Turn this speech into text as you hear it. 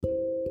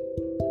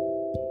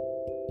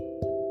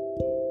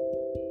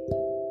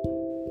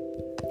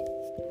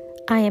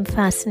I am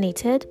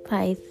fascinated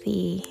by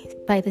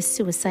the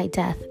suicide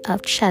death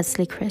of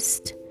Cheslie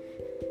Kryst,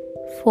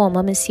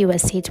 former Miss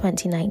USA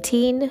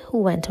 2019, who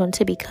went on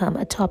to become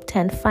a top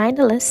 10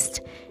 finalist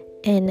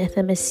in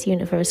the Miss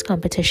Universe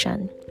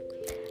competition.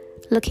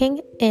 Looking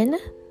in,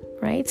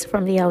 right,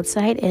 from the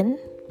outside in,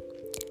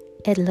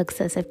 it looks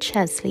as if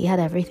Cheslie had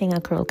everything a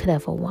girl could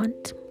ever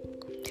want.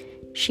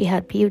 She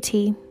had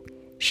beauty,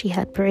 she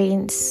had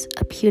brains,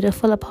 a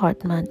beautiful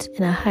apartment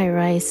in a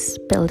high-rise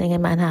building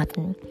in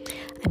Manhattan.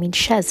 I mean,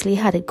 Cheslie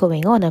had it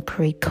going on, a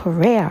great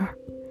career,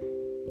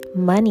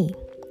 money.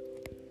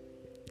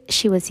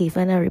 She was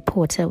even a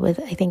reporter with,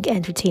 I think,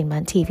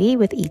 Entertainment TV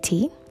with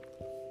E.T.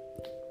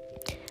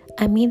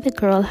 I mean, the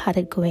girl had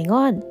it going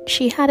on.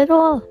 She had it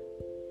all.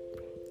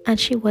 And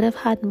she would have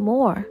had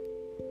more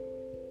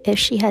if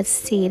she had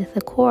stayed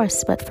the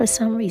course, but for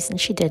some reason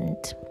she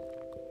didn't.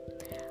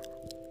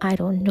 I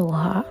don't know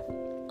her.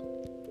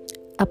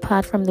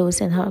 Apart from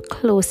those in her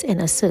close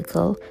inner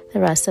circle, the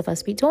rest of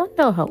us, we don't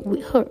know her.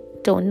 We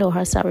don't know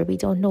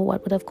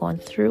what would have gone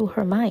through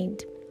her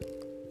mind.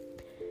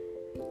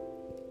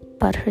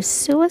 But her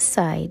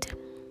suicide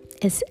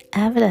is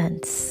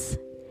evidence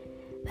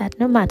that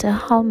no matter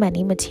how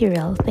many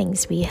material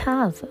things we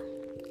have,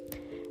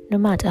 no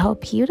matter how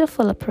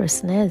beautiful a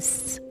person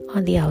is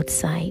on the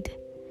outside,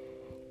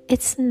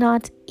 it's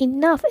not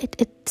enough.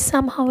 It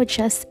somehow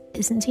just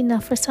isn't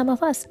enough for some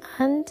of us.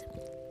 And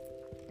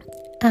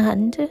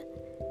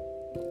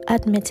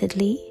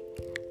admittedly,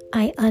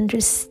 I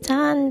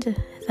understand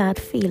that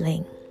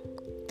feeling.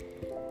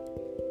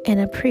 In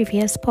a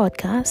previous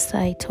podcast,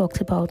 I talked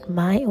about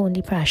my own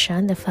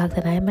depression, the fact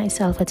that I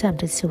myself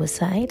attempted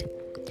suicide.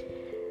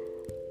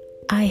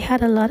 I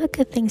had a lot of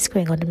good things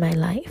going on in my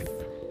life.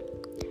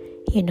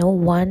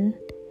 One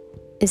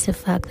is the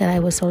fact that I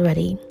was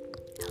already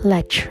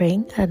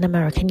lecturing at an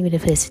American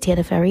university at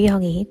a very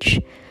young age.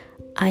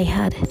 I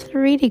had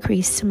 3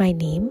 degrees to my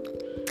name.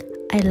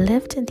 I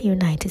lived in the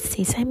United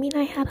States. I mean,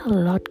 I had a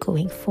lot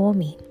going for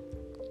me.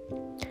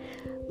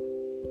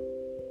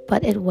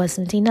 But it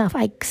wasn't enough.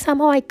 I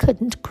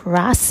couldn't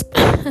grasp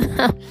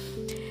the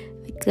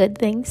good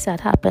things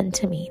that happened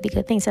to me, the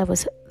good things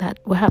that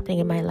were happening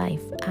in my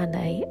life, and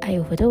I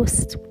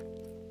overdosed.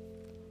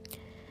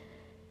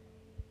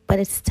 But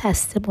it's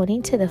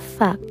testimony to the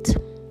fact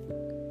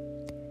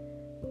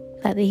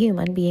that the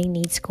human being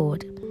needs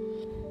God.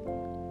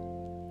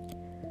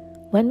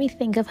 When we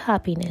think of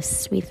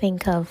happiness, we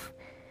think of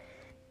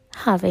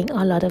having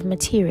a lot of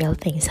material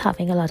things,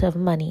 having a lot of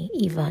money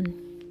even.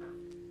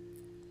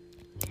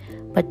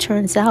 But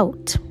turns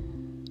out,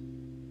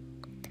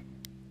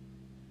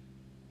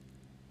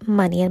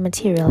 money and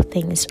material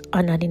things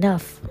are not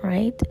enough,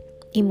 right?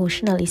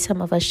 Emotionally,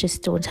 some of us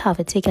just don't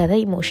have it together.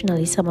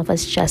 Emotionally, some of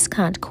us just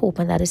can't cope,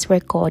 and that is where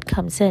God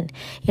comes in.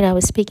 I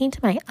was speaking to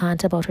my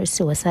aunt about her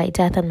suicide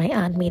death, and my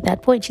aunt made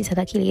that point. She said,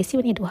 Akila, you see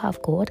when you don't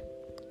have God?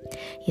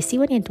 You see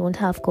when you don't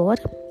have God?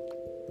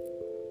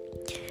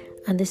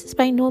 And this is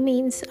by no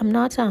means, I'm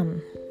not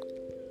trying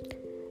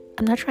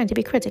to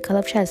be critical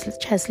of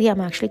Cheslie. I'm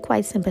actually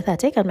quite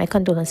sympathetic, and my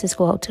condolences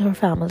go out to her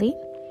family.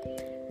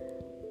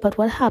 But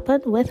what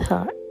happened with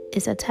her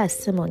is a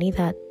testimony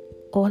that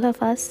all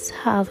of us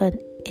have an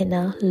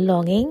inner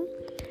longing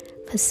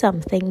for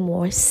something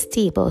more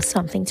stable,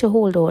 something to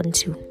hold on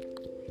to.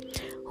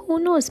 Who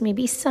knows?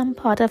 Maybe some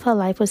part of her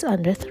life was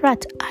under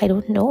threat. I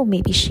don't know.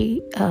 Maybe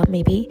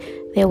maybe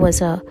there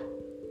was a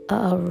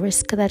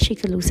risk that she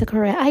could lose her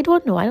career. I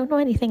don't know. I don't know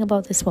anything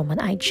about this woman.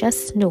 I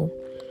just know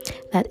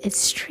that it's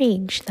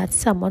strange that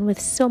someone with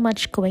so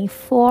much going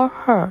for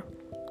her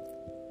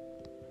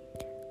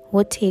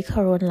would take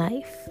her own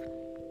life.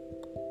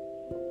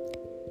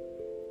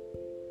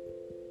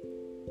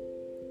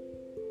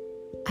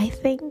 I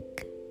think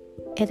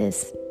it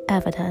is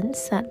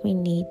evidence that we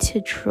need to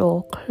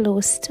draw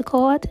close to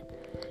God,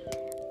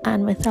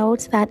 and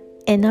without that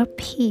inner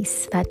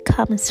peace that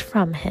comes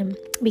from Him,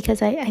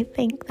 because I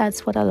think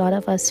that's what a lot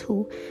of us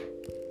who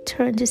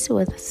turn to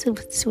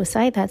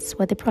suicide, that's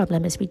what the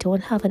problem is. We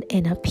don't have an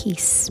inner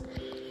peace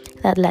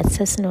that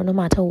lets us know no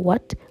matter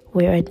what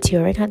we're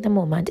enduring at the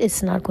moment,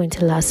 it's not going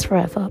to last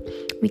forever.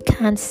 We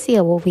can't see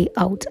our way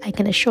out. I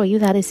can assure you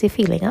that is the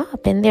feeling.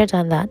 I've been there,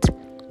 done that.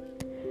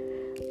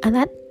 And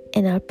that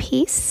inner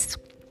peace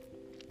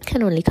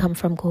can only come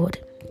from God.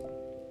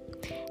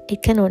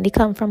 It can only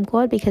come from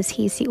God because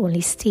He's the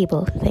only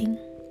stable thing.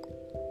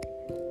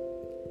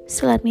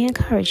 So let me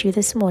encourage you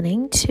this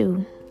morning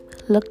to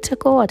look to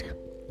God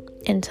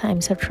in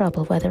times of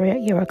trouble, whether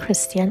you're a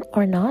Christian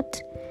or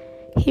not.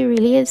 He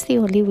really is the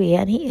only way,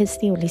 and He is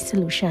the only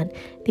solution.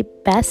 The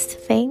best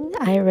thing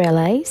I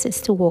realize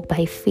is to walk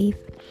by faith.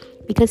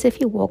 Because if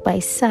you walk by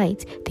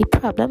sight, the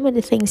problem with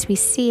the things we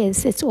see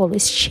is it's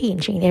always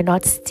changing. They're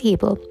not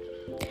stable.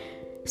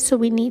 So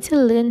we need to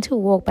learn to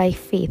walk by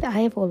faith.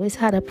 I have always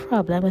had a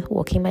problem with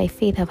walking by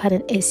faith. I've had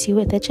an issue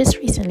with it. Just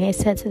recently I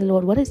said to the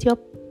Lord, what is your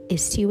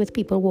issue with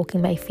people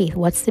walking by faith?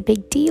 What's the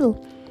big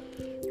deal?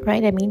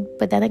 Right? I mean,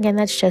 but then again,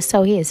 that's just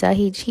how He is.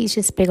 He's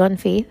just big on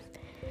faith.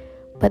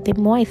 But the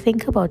more I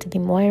think about it, the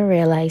more I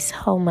realize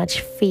how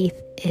much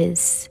faith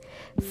is.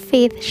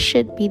 Faith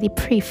should be the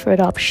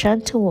preferred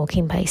option to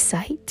walking by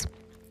sight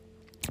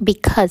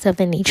because of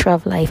the nature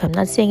of life. I'm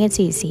not saying it's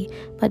easy,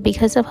 but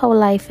because of how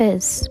life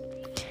is.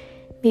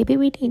 Maybe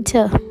we need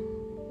to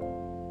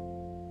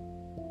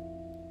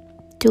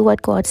do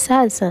what God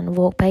says and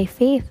walk by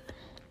faith.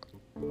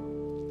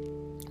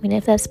 I mean,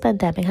 if this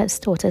pandemic has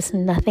taught us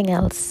nothing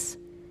else,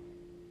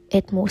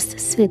 it most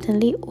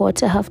certainly ought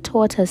to have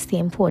taught us the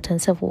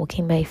importance of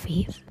walking by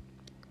faith.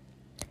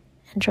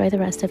 Enjoy the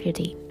rest of your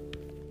day.